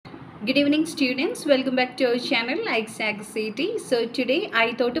Good evening students, welcome back to our channel Ach'z. So today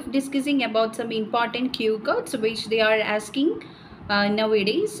I thought of discussing about some important cue cards which they are asking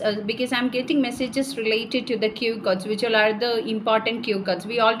nowadays because I'm getting messages related to the cue cards, which all are the important cue cards.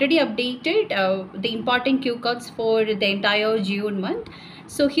 We already updated the important cue cards for the entire June month.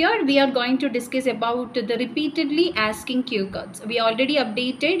 So here we are going to discuss about the repeatedly asking cue cards. We already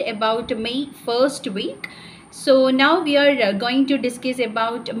updated about May 1st week. So now we are going to discuss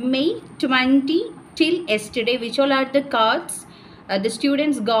about May 20 till yesterday, which all are the cards the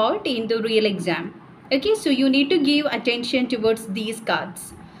students got in the real exam. Okay, so you need to give attention towards these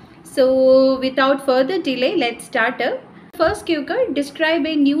cards. So without further delay, let's start up. First cue card, describe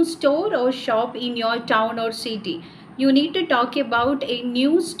a new store or shop in your town or city. You need to talk about a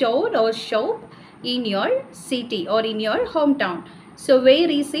new store or shop in your city or in your hometown. So where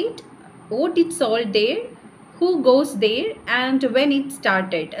is it? What it's all there? Who goes there and when it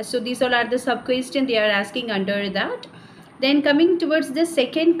started? So these all are the sub questions they are asking under that. Then coming towards the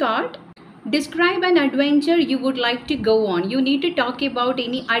second card, describe an adventure you would like to go on. You need to talk about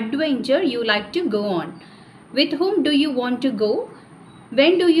any adventure you like to go on. With whom do you want to go?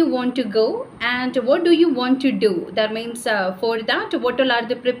 When do you want to go? And what do you want to do? That means for that, what all are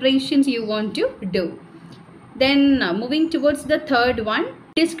the preparations you want to do? Then moving towards the third one,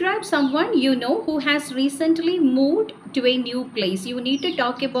 describe someone you know who has recently moved to a new place. You need to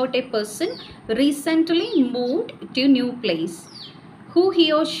talk about a person recently moved to new place. Who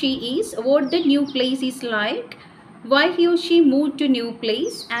he or she is, what the new place is like, why he or she moved to new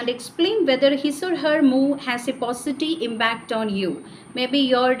place, and explain whether his or her move has a positive impact on you. Maybe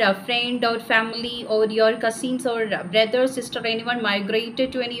your friend or family or your cousins or brother, sister, anyone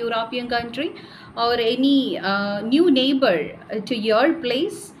migrated to any European country or any new neighbor to your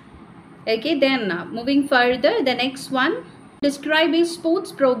place. Okay, then moving further, the next one, describe a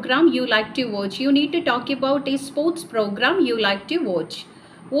sports program you like to watch. You need to talk about a sports program you like to watch.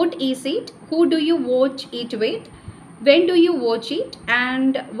 What is it? Who do you watch it with? When do you watch it?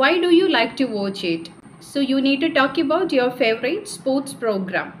 And why do you like to watch it? So you need to talk about your favorite sports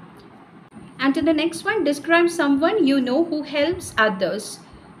program. And to the next one, describe someone you know who helps others.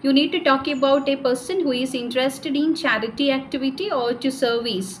 You need to talk about a person who is interested in charity activity or to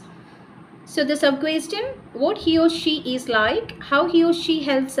service. So the sub question, what he or she is like, how he or she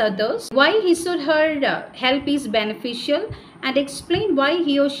helps others, why his or her help is beneficial, and explain why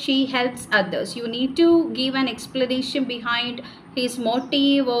he or she helps others. You need to give an explanation behind his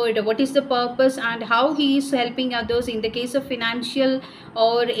motive or what is the purpose and how he is helping others in the case of financial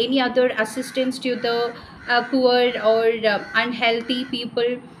or any other assistance to the poor or unhealthy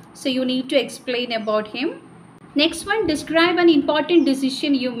people. So you need to explain about him. Next one, describe an important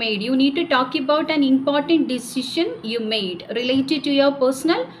decision you made. You need to talk about an important decision you made related to your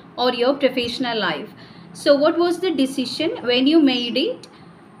personal or your professional life. So what was the decision, when you made it,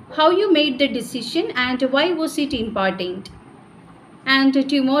 how you made the decision, and why was it important? And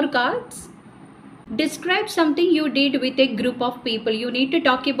two more cards. Describe something you did with a group of people. You need to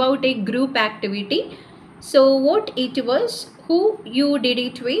talk about a group activity. So what it was, who you did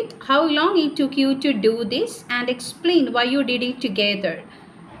it with, how long it took you to do this, and explain why you did it together.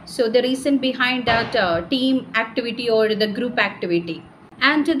 So the reason behind that team activity or the group activity.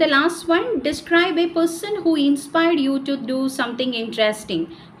 And the last one, describe a person who inspired you to do something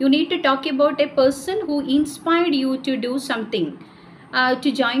interesting. You need to talk about a person who inspired you to do something.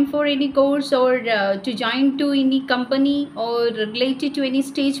 To join for any course or to join to any company or related to any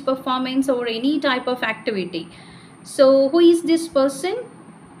stage performance or any type of activity. So who is this person?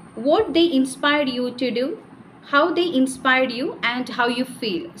 What they inspired you to do? How they inspired you and how you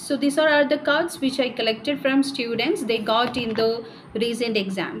feel. So these are the cards which I collected from students they got in the recent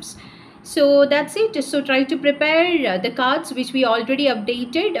exams. So that's it. So try to prepare the cards which we already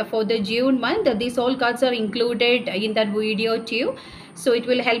updated for the June month. These all cards are included in that video too. So it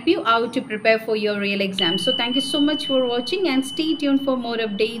will help you out to prepare for your real exam. So thank you so much for watching and stay tuned for more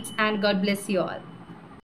updates, and God bless you all.